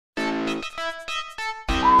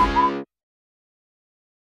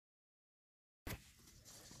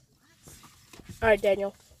All right,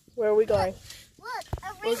 Daniel, where are we going?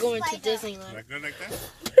 We're going to Disneyland. Is that good like that?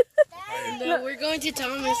 No, we're going to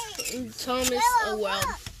Thomas Well.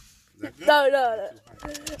 No.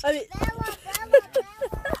 I mean.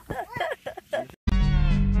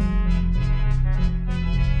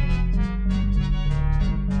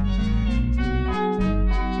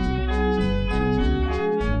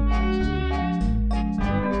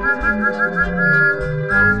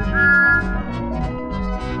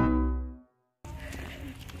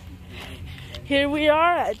 Here we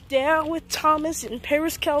are at Down with Thomas in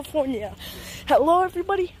Perris, California. Hello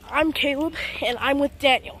everybody, I'm Caleb and I'm with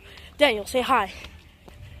Daniel. Daniel, say hi.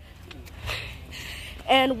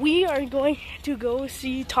 And we are going to go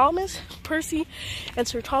see Thomas, Percy, and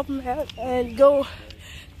Sir Topham Hatt and go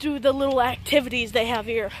through the little activities they have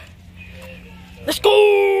here. Let's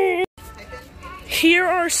go! Here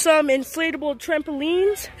are some inflatable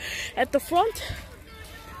trampolines at the front.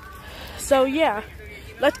 So yeah,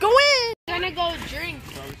 let's go in! We're gonna go drink.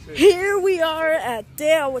 Here we are at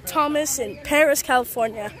Dale with Thomas in Perris,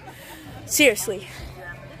 California. Seriously.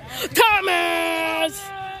 Thomas!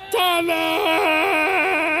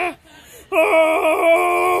 Thomas!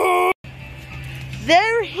 Oh!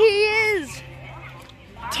 There he is!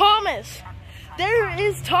 Thomas! There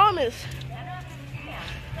is Thomas!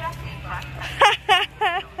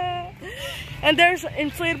 And there's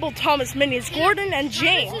inflatable Thomas minis, Gordon and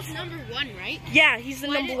James. Thomas is number 1, right? Yeah, he's the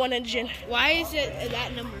number 1 engine. Why is it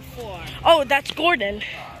that number 4? Oh, that's Gordon.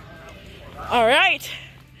 All right.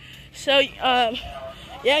 So,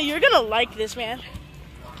 yeah, you're gonna like this, man.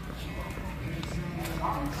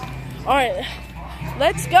 All right,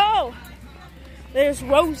 let's go. There's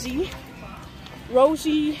Rosie.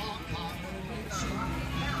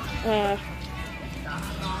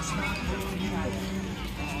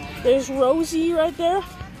 There's Rosie right there.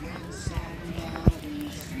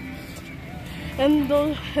 And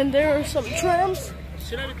there are some trams.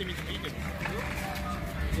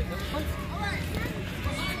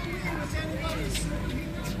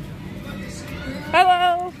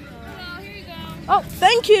 Hello. Here you go. Oh,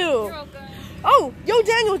 thank you. You're welcome. Oh, yo,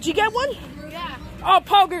 Daniel, did you get one? Yeah. Oh,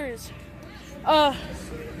 poggers. All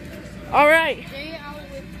right. Day out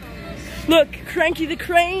with Thomas. Look, Cranky the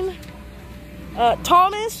Crane,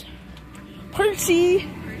 Thomas, Percy.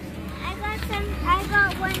 I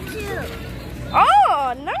got one too.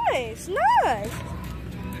 Oh, nice.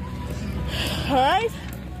 All right,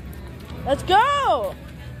 let's go.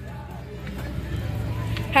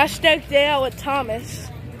 Hashtag Day Out with Thomas.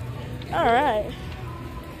 All right.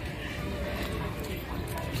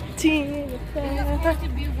 Is this going to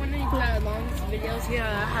be one of the longest videos you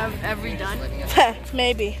have ever done?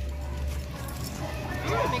 Maybe.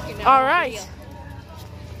 All All right.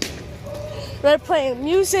 They're playing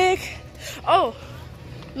music. Oh,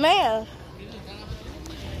 man.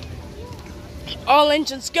 All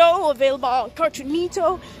Engines Go, available on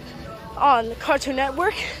Cartoonito, on Cartoon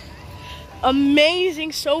Network.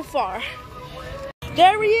 Amazing so far.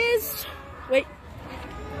 There he is. Wait.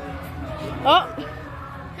 Oh.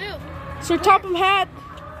 Who? Sir Topham Hatt.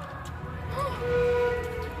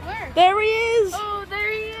 Where? There he is. Oh,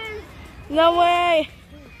 there he is. No way.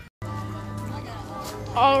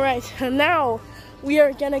 All right, and now we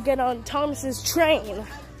are gonna get on Thomas's train.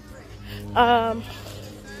 12?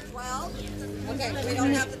 Okay, we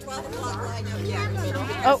don't have the 12 o'clock lined up yet.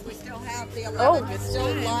 Oh. We still have the 11. It's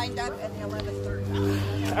still lined up at the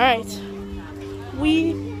 11:30. All right,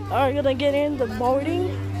 we are gonna get in the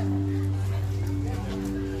boarding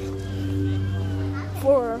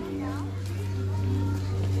for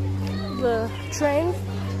the train.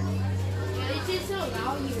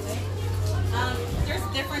 There's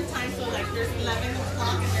different times, so like there's 11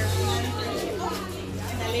 o'clock and there's 11:30.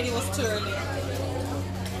 And that lady was too early.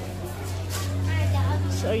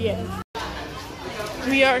 So yeah,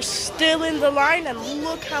 we are still in the line, and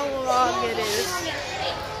look how long it is.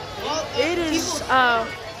 It is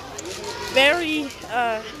very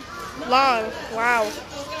long. Wow,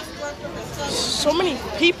 so many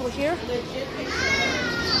people here.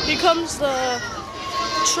 Here comes the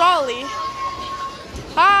trolley.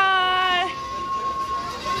 Hi.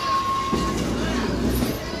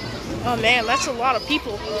 Oh man, that's a lot of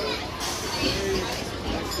people.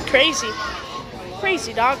 Crazy,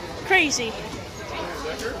 dog. Crazy.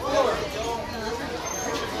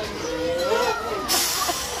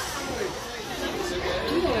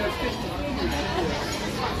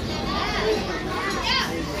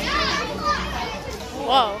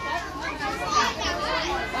 Whoa.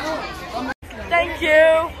 Thank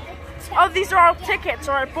you. Oh, these are all tickets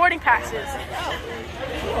or boarding passes.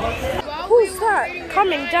 Who's that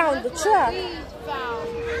coming down the track?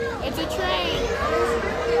 It's a train.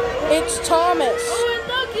 It's Thomas. Oh, and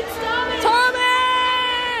look, it's Thomas.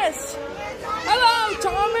 Thomas! Hello,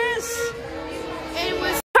 Thomas! It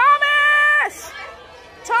was Thomas!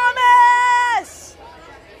 Thomas!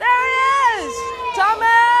 There he is!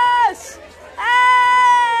 Thomas!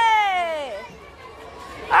 Hey!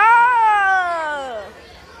 Oh!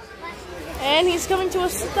 And he's coming to a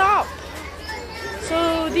stop,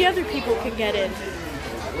 so the other people can get in.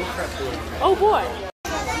 Oh boy!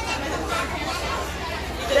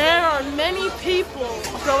 There are many people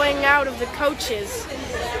going out of the coaches,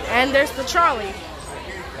 and there's the trolley.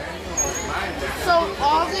 so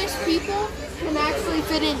all these people can actually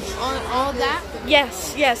fit in on all that.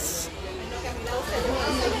 Yes, yes.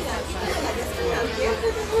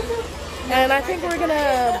 And I think we're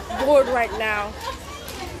gonna board right now.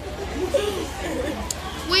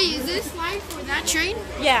 Wait, is this line for that train?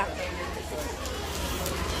 Yeah.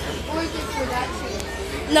 Or is it for that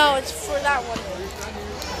train? No, it's for that one.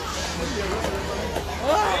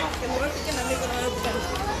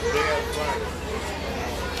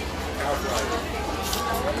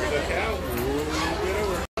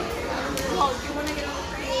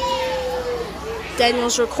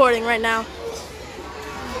 Daniel's recording right now.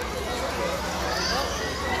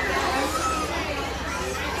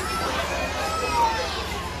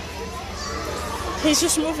 He's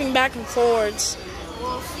just moving back and forwards.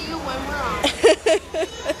 We'll see you when we're on.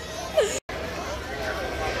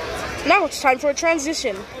 Now it's time for a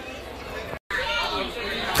transition.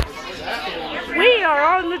 We are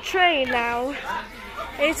on the train now.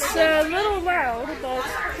 It's a little loud, but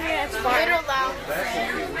yeah, it's fine. Little loud.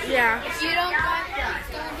 Yeah. If you don't want that,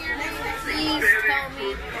 please tell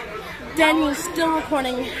me. Daniel's still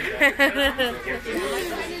recording.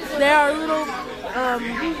 There are little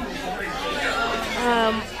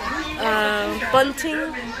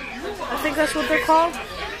bunting. I think that's what they're called.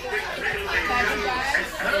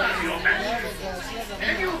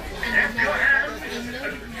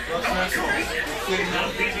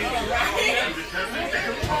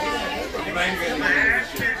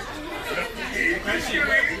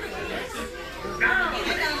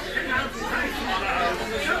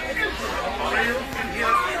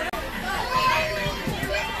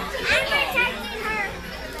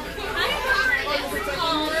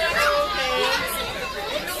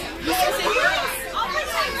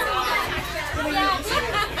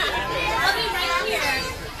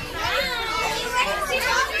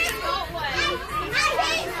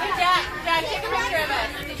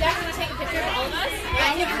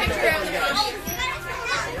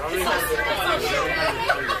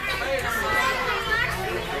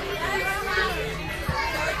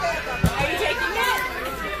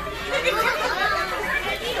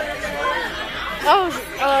 Oh,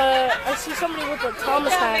 I see somebody with a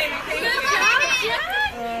Thomas hat.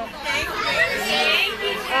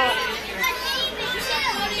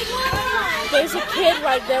 There's a kid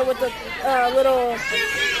right there with a little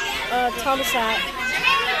Thomas hat.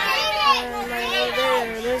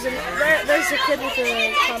 There's a kid with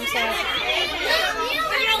a Thomas hat.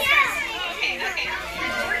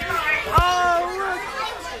 Oh, look.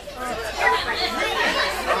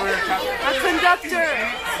 A conductor.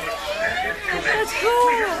 That's cool.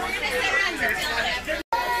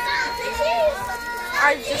 I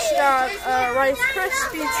just got Rice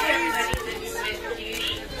Krispies.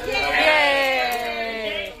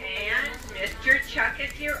 Yay! And Mr. Chuck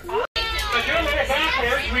is here. So do a little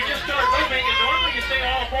backwards. We just start moving, and normally you say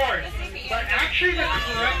all aboard. But actually, the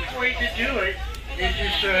correct way to do it is you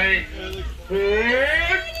say,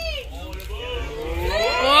 board.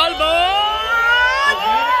 All aboard!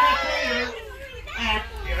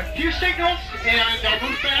 A few signals, and I'll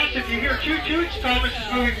move fast. If you hear 2 toots, Thomas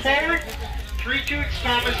is moving forward. 3 toots,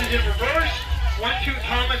 Thomas is in reverse. 1 toot,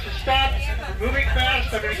 Thomas is stopped. We're moving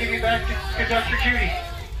fast. I'm going to give you back to Conductor Judy.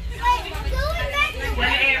 Well,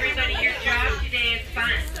 hey everybody, your job today is fun.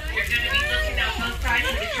 You're going to be looking out both sides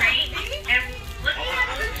of the train and looking at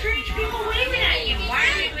all the strange people waving at you. Why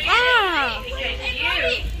are they waving at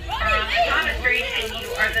you? Because you are on the Thomas train and you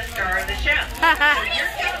are the star of the show. So your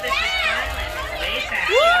job is to smile and wave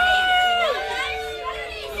back.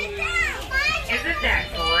 Isn't that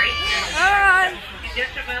great? Alright. In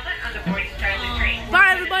just a moment on the boarding side of the train.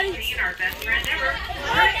 Bye, everybody. Seeing our best friend ever,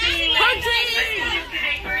 Percy. Percy! Let's see you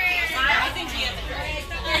today, Percy. Smile.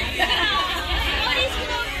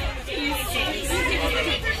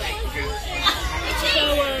 So,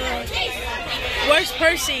 where's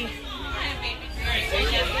Percy?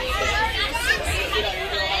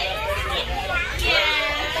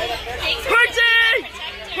 Percy!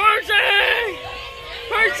 Percy!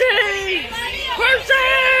 Percy! Percy!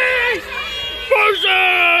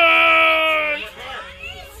 Percy!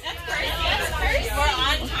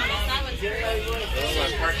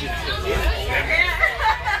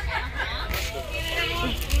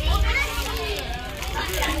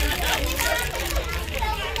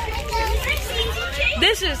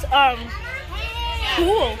 This is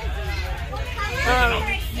cool.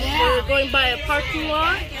 We're going by a parking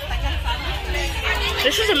lot.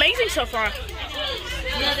 This is amazing so far.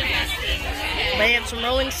 They have some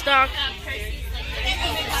rolling stock.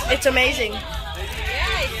 It's amazing.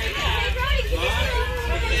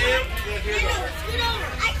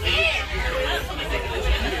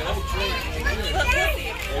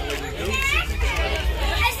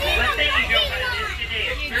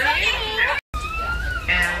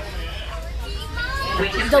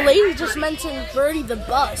 The lady just mentioned Birdie the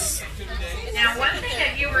bus. Now, one thing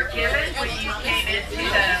that you were given when you came into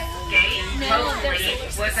the gate, hopefully,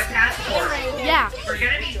 was a passport. Yeah. We're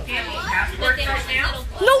going to be scanning passports right now.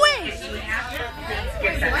 No way! If you have them, please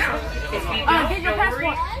get them out. If you Get your don't, no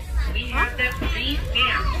worries. passport. We have them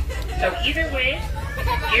pre-scanned. So either way,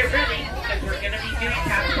 get ready, because we're going to be doing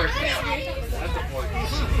passports now.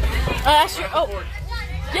 That's your, oh.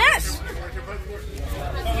 Yes!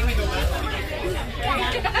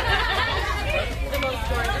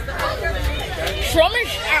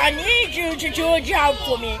 Promise, I need you to do a job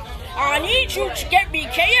for me. I need you to get me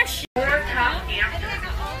KFC. Four top answers,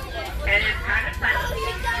 and it's kind of fun.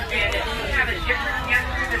 And if you have a different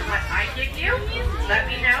answer than what I give you, let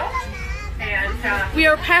me know. And We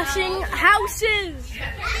are passing houses.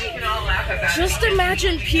 we can all laugh about Just it.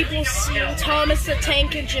 imagine people seeing Thomas the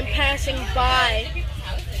Tank Engine passing by.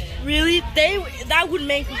 Really? That would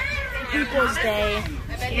make people's day.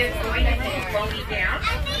 Is going to be slowing down,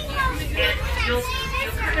 and you'll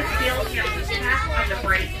kind of feel him tap on the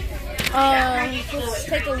brake. Let's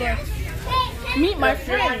take a look. Meet my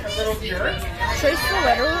friend. A little jerk. Trace the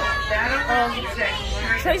letter. That only means that he's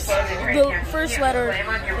trying to Trace slow the train the down. first Yeah, letter slam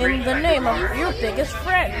on your in brake the like name you of are. your biggest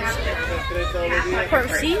friend. Tap on your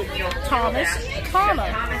Percy, brake. You'll feel Thomas, that. comma.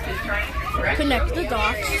 Thomas is trying to correct Connect the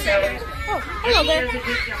dots. So, Oh, hello he there. does a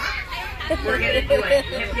good job. We're going to do it.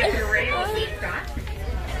 If you're ready, we'll start.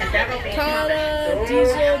 And that'll be Kana,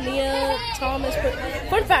 Diesel, Nia, Thomas.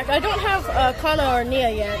 Fun fact, I don't have Kana or Nia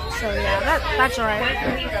yet, so yeah, that's alright.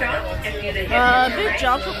 Once we stop and do the Big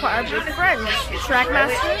jobs required with friends.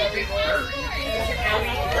 Trackmaster.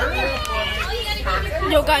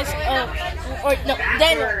 Yo guys, or no,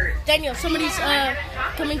 Daniel, somebody's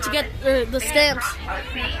coming to get the stamps. See,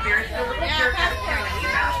 there's the little jerk I was telling you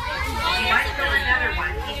about. You might throw another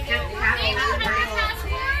one. He's just tapping on the brake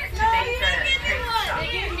to make the train stop.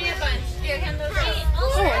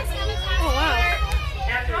 Oh wow.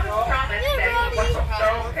 Now, Thomas promised that he wasn't so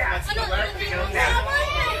fast. He loves to go fast.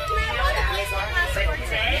 But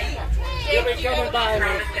today, he promised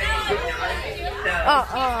that he would not.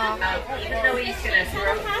 So, even though he's going to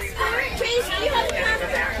throw the reverse, he's going to go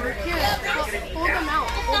backwards. It's not going to be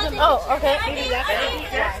fast. Oh, okay.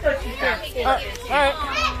 Let's go too fast. Alright.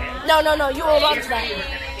 No, you hold on to that.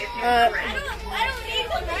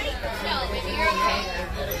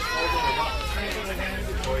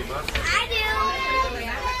 I do.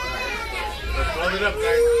 Hold it up,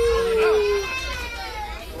 guys.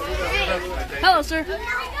 Hello, sir.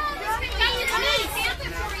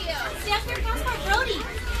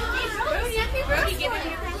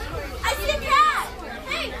 I see a cat.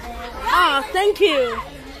 Hey. Ah, thank you.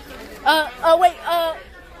 Wait,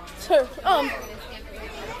 sir,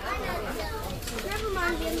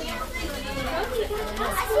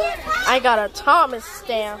 I got a Thomas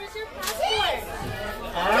stamp.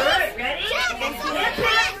 Alright, ready?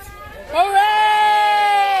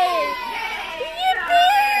 Hooray!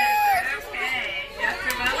 Okay, just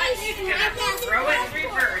a moment. He's gonna throw it in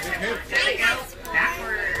reverse. And we're gonna go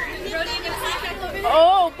backwards.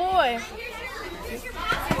 Oh boy.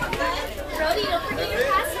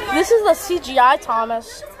 This is the CGI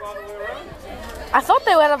Thomas. I thought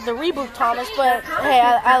they would have the reboot Thomas, but hey,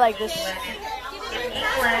 I like this.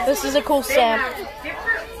 This is a cool They stamp. have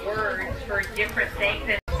different words for different things.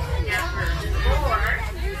 And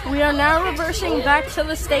We are now reversing back to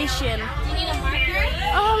the station.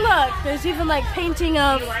 Oh look, there's even like painting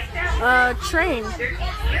of a train. there's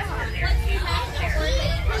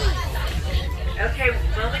okay,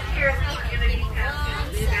 momentarily we're going to be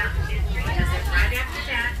passing through that industry, and then right after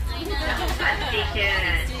that, I'm thinking,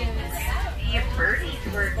 see if Birdie's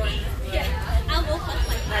working.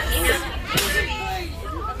 Let me know.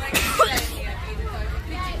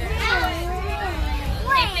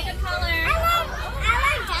 I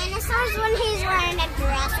like dinosaurs when he's wearing a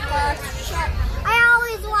Jurassic shirt. I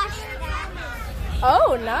always watch that.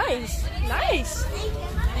 Oh, nice. Nice.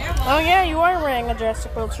 Oh yeah, you are wearing a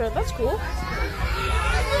Jurassic World shirt. That's cool.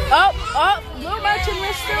 Blue Mountain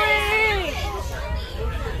Mystery!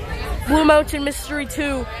 Blue Mountain Mystery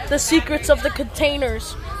 2, The Secrets of the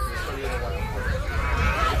Containers.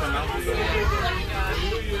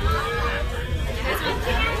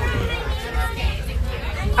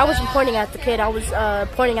 I wasn't pointing at the kid. I was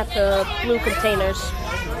pointing at the blue containers.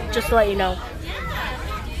 Just to let you know.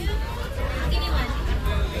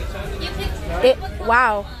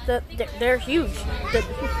 Wow, they're huge.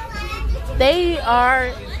 They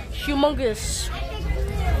are humongous.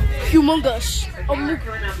 Humongous.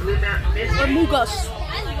 Amogus.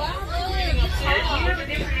 And if you have a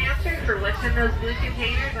different answer for what's in those blue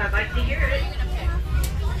containers, I'd like to hear it.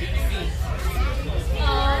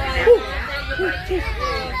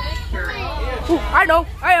 I know.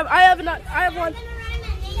 I have one.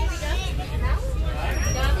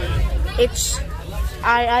 It's.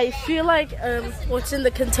 I feel like what's in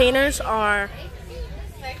the containers are.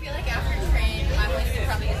 I feel like after train, I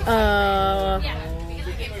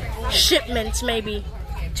probably. Shipments maybe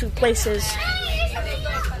to places.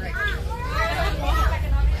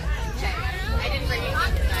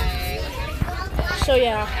 So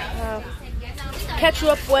yeah, catch you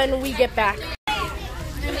up when we get back.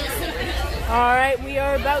 All right, we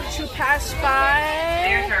are about to pass by.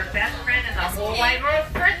 There's our best friend in the whole wide world,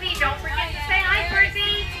 Percy. Don't forget to say hi,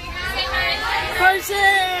 Percy. Percy!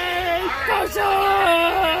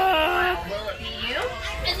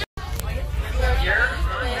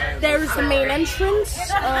 There's the main entrance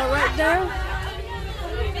right there.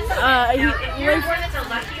 If you're one of the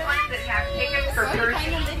lucky ones that have tickets for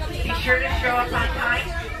Percy, be sure to show up on time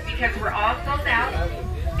because we're all sold out.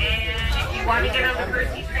 And if you want to get on the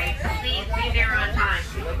Percy train, please be there on time.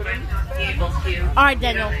 We might not be able to. All right,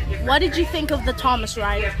 Daniel. What did you think of the Thomas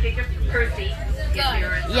ride? You have tickets for Percy.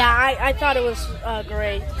 Yeah, I thought it was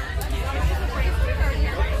great.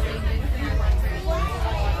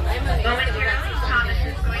 Momentarily, Thomas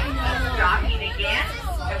is going to be stopping again,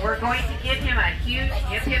 and we're going to give him a huge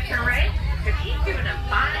hip hip hooray because he's doing a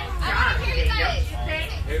fine job today, don't you think?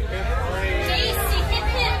 Hip hip hooray.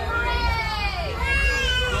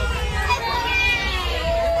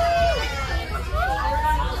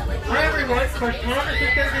 Hi everyone, Coach Thomas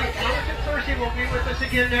is going to be, Thomas and Percy will be with us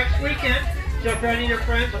again next weekend. So if any of your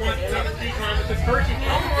friends want to come and see Thomas and Percy,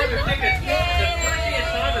 tell them on their tickets that Percy and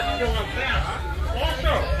Thomas still have fast.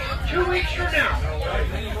 Also, 2 weeks from now,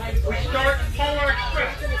 we start Polar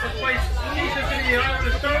Express. This place eases into the island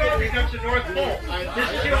of Soto and becomes the North Pole. This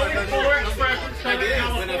is the only Polar Express in Southern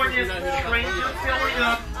California. Trains are filling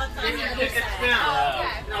up. Get your tickets now.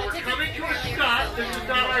 Now we're coming to a stop. This is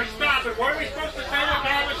not our stop. And what are we supposed to say when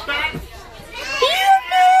Thomas stops?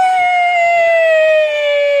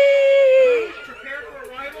 Prepare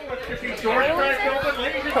for arrival. Let's get these doors cracked open.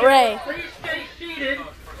 Ladies and gentlemen, please stay seated.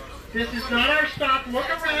 This is not our stop. Look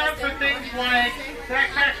around for things like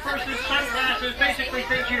backpacks versus sunglasses, basically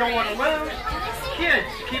things you don't want to lose. Kids,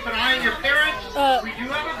 keep an eye on your parents. We do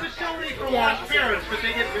have a facility for lost parents, but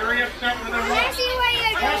they get very upset when they're lost.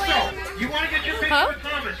 Also, you want to get your picture with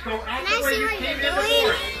Thomas, go out the way you came in the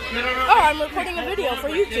door. Oh, I'm recording a video for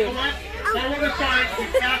YouTube. Follow the signs. We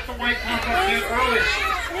passed the white pop-up can earlier.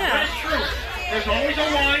 That's true. There's always a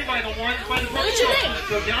line by the ones by the bookstore.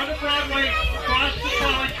 Go down to Broadway, cross the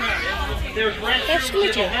trolley tracks. There's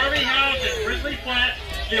restrooms in the Harvey House and Grizzly Flat.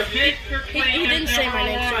 They're big, they're clean. He didn't say my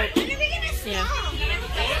name, so yeah.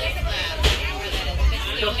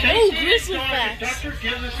 So stay Grizzly Flat. The conductor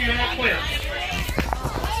gives us the all clear.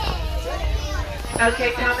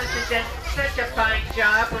 Okay, Thomas has done such a fine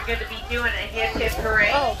job. We're going to be doing a hip hip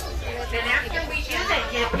hooray. Then after we do the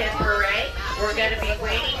hip hip hooray, we're going to be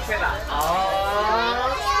waiting for the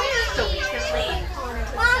all clear so we can leave.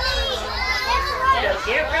 So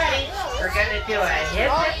get ready. We're going to do a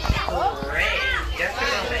hip hip hooray. Just a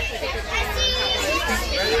moment.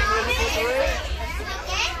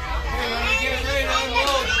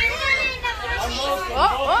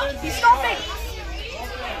 Oh, he's stopping.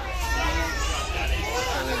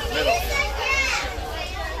 Who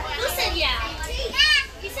said yeah?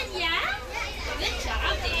 He said yeah? Good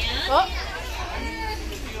job, Dan. Oh,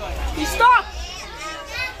 he stopped.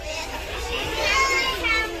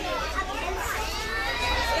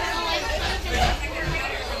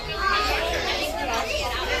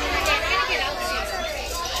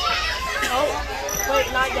 Oh, wait,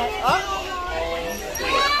 not yet. Oh.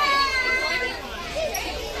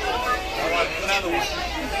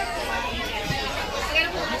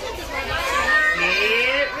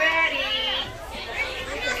 Get ready.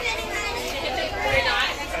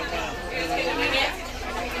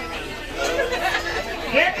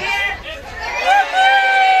 Hip hip.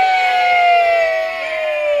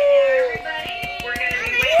 Everybody, we're going to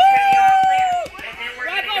be waiting for the all clear, and then we're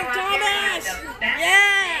going to go on the best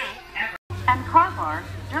ever. And car bars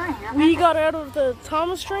during your We got out of the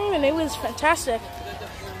Thomas train and it was fantastic.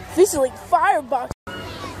 This is like firebox.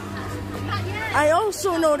 I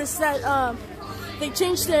also noticed that they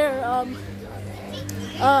changed their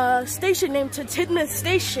station name to Tidmouth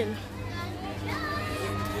Station.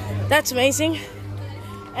 That's amazing.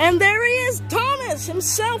 And there he is, Thomas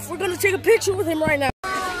himself. We're gonna take a picture with him right now.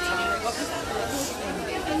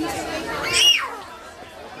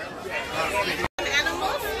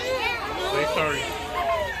 Say sorry.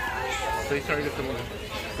 Say sorry to someone.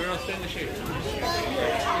 Girl, stay in the shade.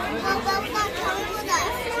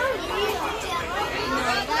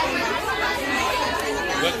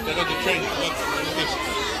 Look, there goes the train. Look at this.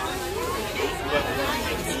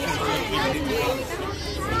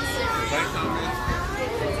 Right, Thomas?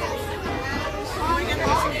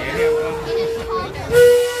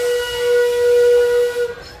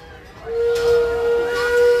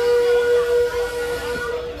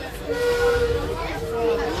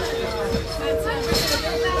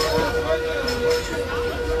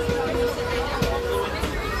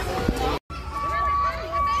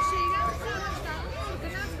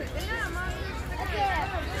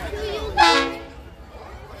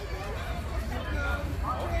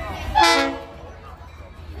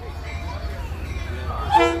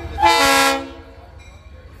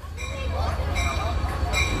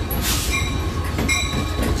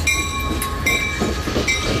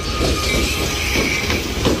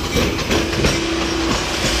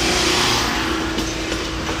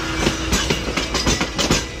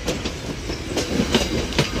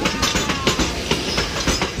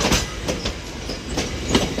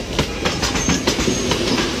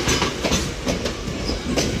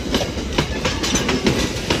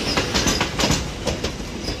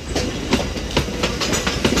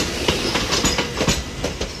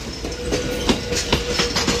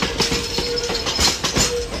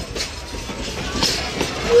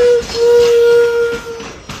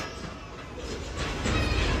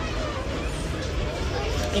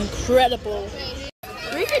 Incredible.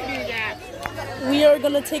 We could do that. We are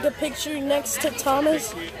gonna take a picture next to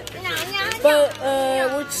Thomas, but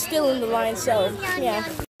we're still in the line, so yeah.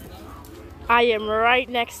 I am right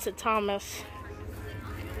next to Thomas.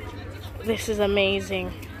 This is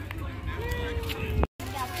amazing.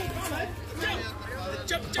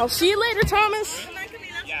 I'll see you later, Thomas.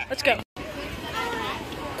 Let's go.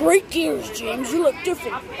 Great gears, James. You look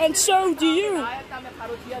different. And so do you.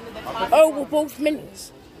 Oh, we're both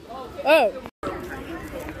minis. Oh.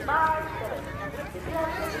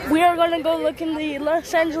 We are going to go look in the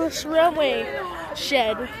Los Angeles Railway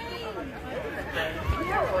shed.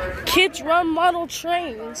 Kids run model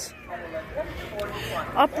trains.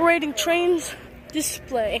 Operating trains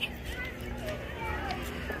display.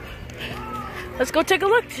 Let's go take a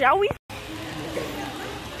look, shall we?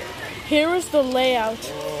 Here is the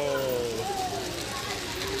layout.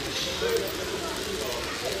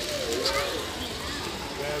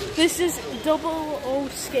 This is 00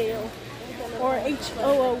 scale, or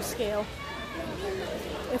HOO scale,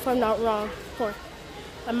 if I'm not wrong, or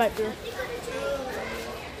I might be.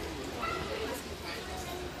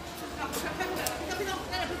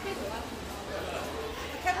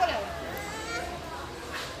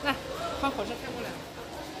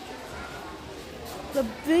 The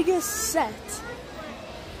biggest set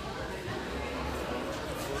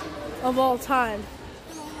of all time.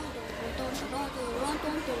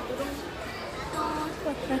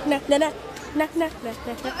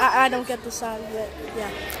 I don't get the sound of it. Yeah.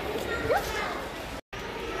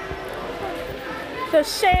 The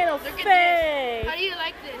Santa Fe. How do you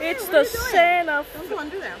like this? It's the Santa Fe. Don't go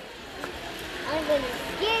under there.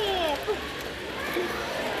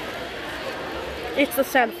 It's the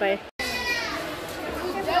Santa Fe.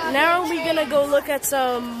 Now we're gonna go look at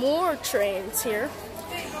some more trains here.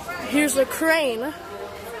 Here's a crane.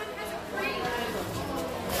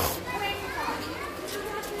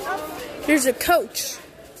 Here's a coach.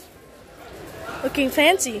 Looking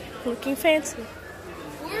fancy. Looking fancy.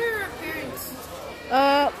 Where are our parents?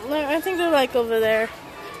 I think they're like over there.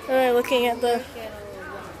 They're looking at the...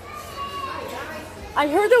 I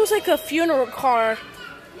heard there was like a funeral car.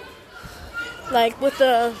 Like with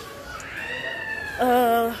the...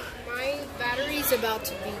 My battery's about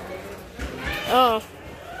to be dead. Oh.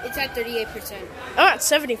 It's at 38%. Oh, it's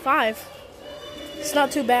 75. It's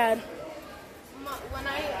not too bad. When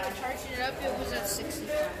I charged it up, it was at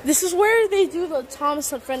 65. This is where they do the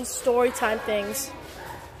Thomas and Friends story time things.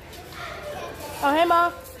 Oh, hey,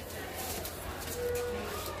 Ma.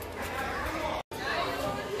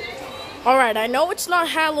 Alright, I know it's not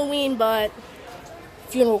Halloween, but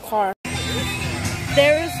funeral car.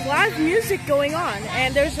 There's live music going on,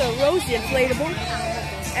 and there's a Rosie inflatable,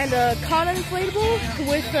 and a Kana inflatable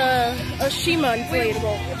with a Shima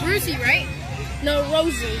inflatable. Rosie, right? No,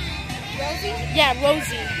 Rosie. Rosie? Yeah,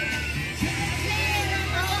 Rosie.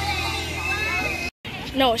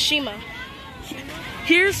 No, Shima.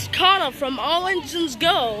 Here's Kana from All Engines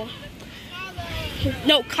Go.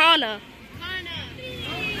 No, Kana.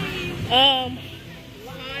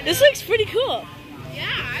 This looks pretty cool. Yeah,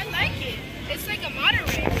 I like it. It's like a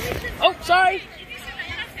moderator. Oh, sorry.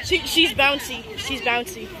 She's bouncy. She's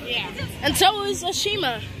bouncy. Yeah. And so is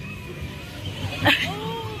Ashima. Oh,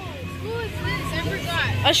 who is this? I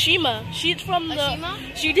forgot. Ashima. She's from the.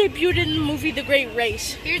 Ashima? She debuted in the movie The Great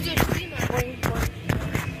Race. Here's Ashima.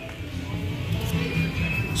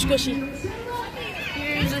 Squishy.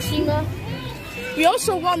 Here's Ashima. We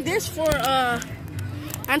also won this for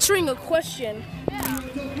answering a question.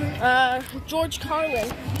 George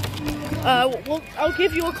Carlin. I'll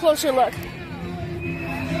give you a closer look.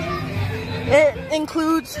 It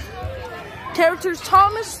includes characters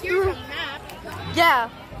Thomas Here's through. a map. Yeah.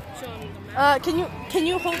 Show me the map. Can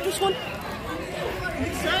you hold this one?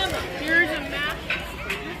 Here's a map.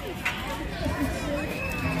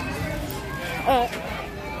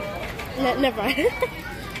 Never mind.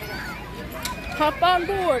 Hop on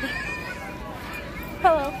board.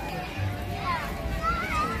 Hello.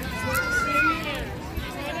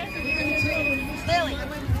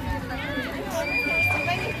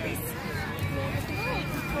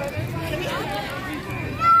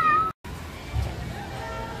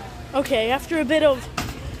 Okay, after a bit of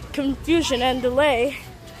confusion and delay,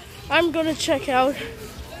 I'm gonna check out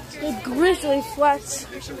the Grizzly Flats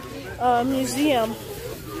Museum.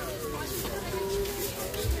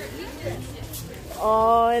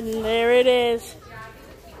 Oh, and there it is.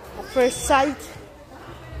 At first sight,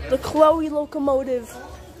 the Chloe locomotive.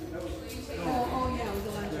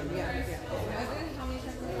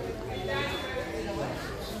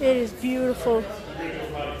 It is beautiful.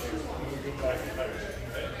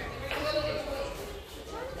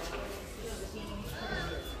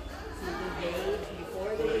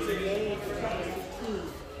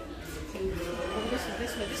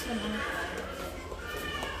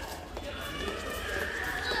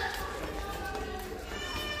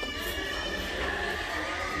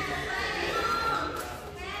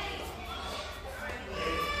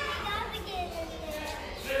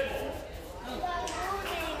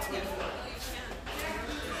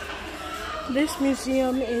 This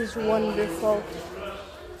museum is wonderful.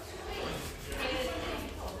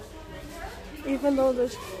 Even though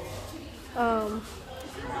there's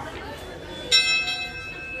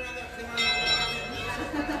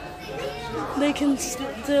they can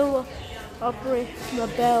still operate the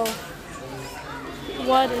bell.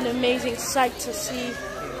 What an amazing sight to see.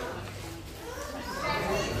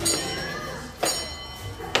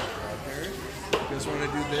 You guys want to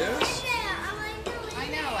do this? I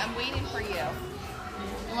know, I'm waiting for you.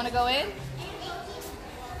 You want to go in?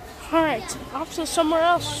 Alright, off to somewhere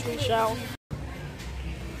else we shall.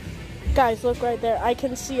 Guys, look right there. I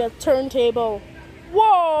can see a turntable.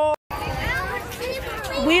 Whoa!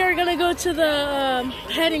 We are gonna go to the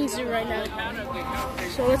petting zoo right now.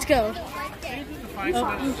 So let's go.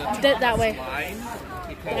 Oh, that way.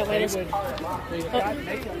 That way it is.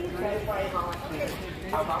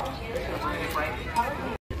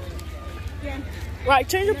 Right,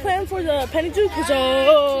 change the plan for the petting zoo because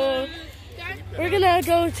we're gonna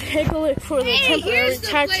go take a look for the temporary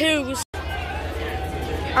tattoos.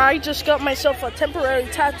 I just got myself a temporary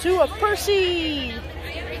tattoo of Percy.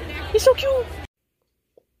 He's so cute.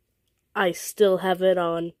 I still have it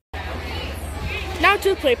on. Now to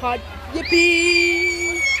the play pod.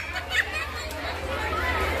 Yippee!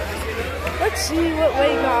 Let's see what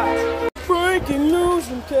we got. Breaking news,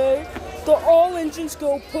 okay? The All Engines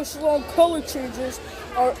Go push along color changes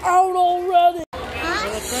are out already.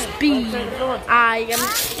 Speed. I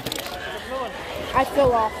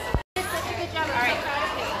fell off.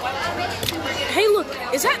 Hey, look,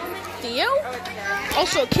 is that Theo?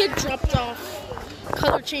 Also, a kid dropped off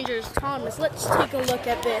color changers Thomas. Let's take a look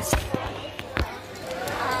at this.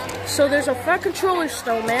 So there's a fat controller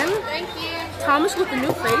snowman. Thank you. Thomas with a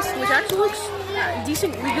new face, which actually looks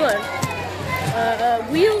decently good.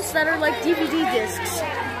 Wheels that are like DVD discs.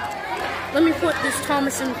 Let me put this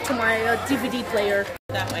Thomas into my DVD player.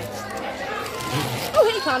 That way. Oh,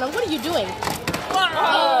 hey, Connor, what are you doing?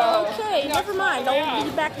 Oh, okay, never mind. I'll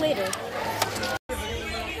be back later.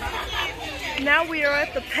 Now we are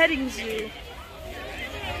at the petting zoo.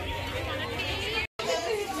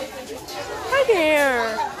 Hi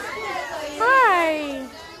there. Hi.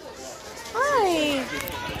 Hi.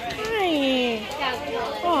 Hi.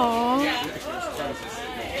 Aww.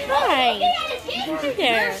 Hi. Hi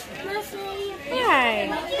there. Hi.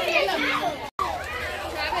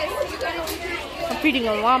 I'm feeding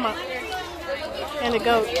a llama and a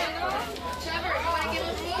goat.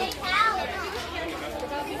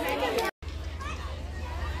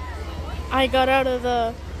 I got out of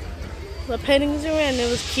the petting zoo and it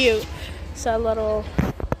was cute. Saw little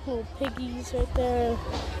piggies right there,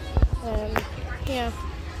 and yeah.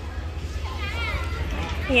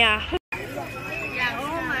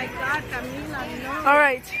 Oh my God, Camila, no. All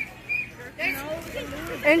right.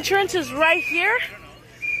 Entrance is right here.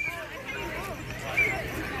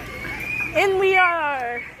 In we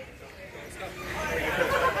are.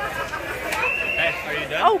 Hey, are you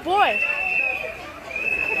done? Oh boy.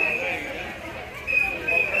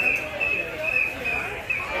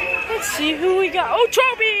 Let's see who we got. Oh,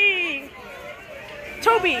 Toby!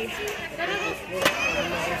 Toby.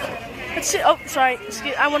 Let's see. Oh, sorry.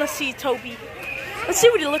 Excuse, I want to see Toby. Let's see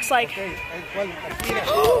what he looks like.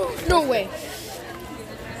 No way.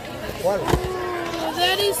 Oh,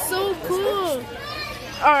 that is so cool.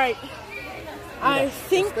 All right. I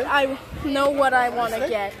think I know what I want to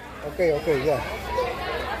get. Okay, yeah.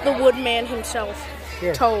 The woodman himself.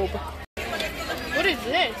 Here. Tobe. What is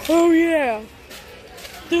this? Oh, yeah.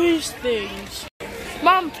 These things.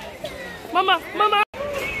 Mama.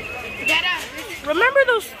 Remember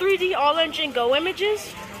those 3D All Engine Go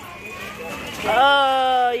images?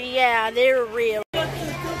 Yeah, they're real.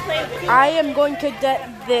 I am going to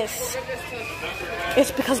get this.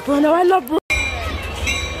 It's because Bruno, I love Bruno.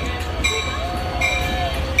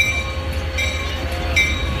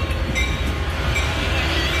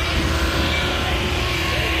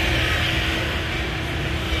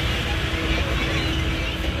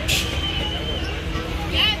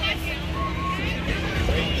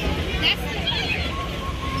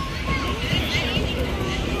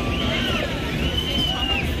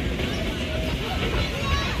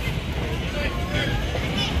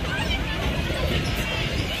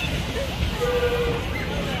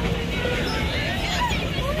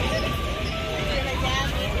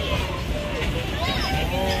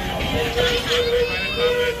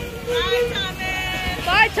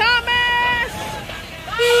 Bye, Thomas!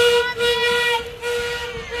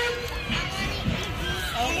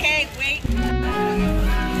 Okay, wait.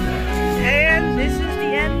 And this is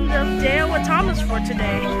the end of Dale with Thomas for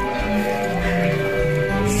today.